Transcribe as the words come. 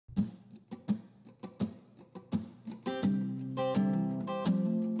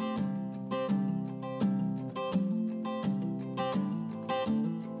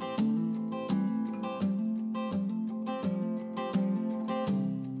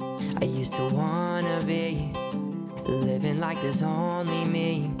I used to wanna be living like there's only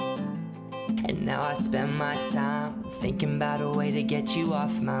me, and now I spend my time thinking about a way to get you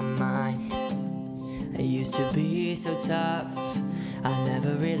off my mind. I used to be so tough, I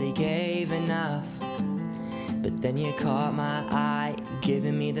never really gave enough, but then you caught my eye,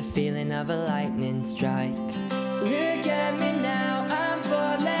 giving me the feeling of a lightning strike. Look at me now, I'm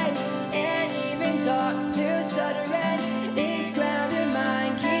falling, and even talk still stuttering. This ground of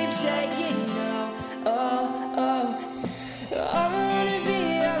mine keeps shaking. All I wanna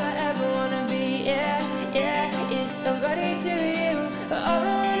be, all I ever wanna be, yeah, is somebody to you. All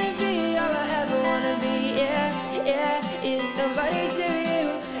I wanna be, all I ever wanna be, yeah, is somebody to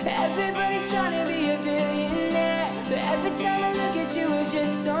you. Everybody's trying to be a billionaire, but every time I look at you I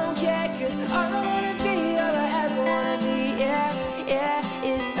just don't care. Cause all I wanna be, all I ever wanna be, yeah,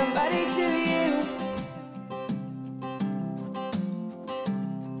 is somebody to you.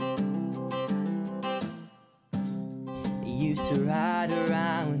 Used to ride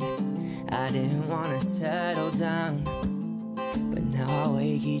around, I didn't wanna settle down, but now I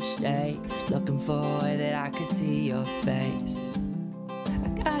wake each day looking for a way that I could see your face. I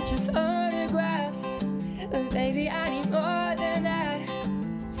got your photograph, but baby I need more than that.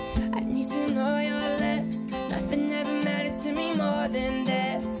 I need to know your lips, nothing ever mattered to me more than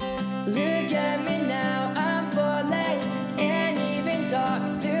this. Look at me now, I'm falling, and even talk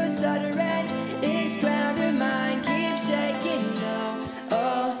still stuttering. This ground of mine keeps shaking.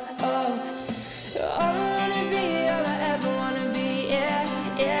 All I wanna be, all I ever wanna be,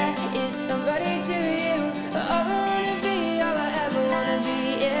 yeah, is somebody to you. All I wanna be, all I ever wanna be,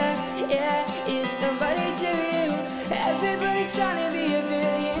 yeah, is somebody to you. Everybody's trying to be a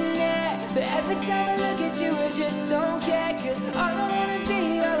billionaire, but every time I look at you I just don't care. Cause all I wanna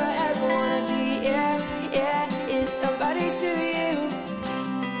be, all I ever wanna be, yeah, is somebody to you.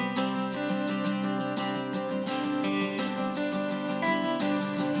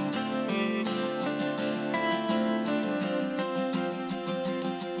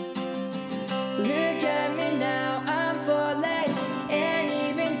 Look at me now, I'm falling, and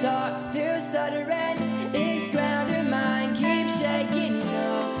even talk still stuttering.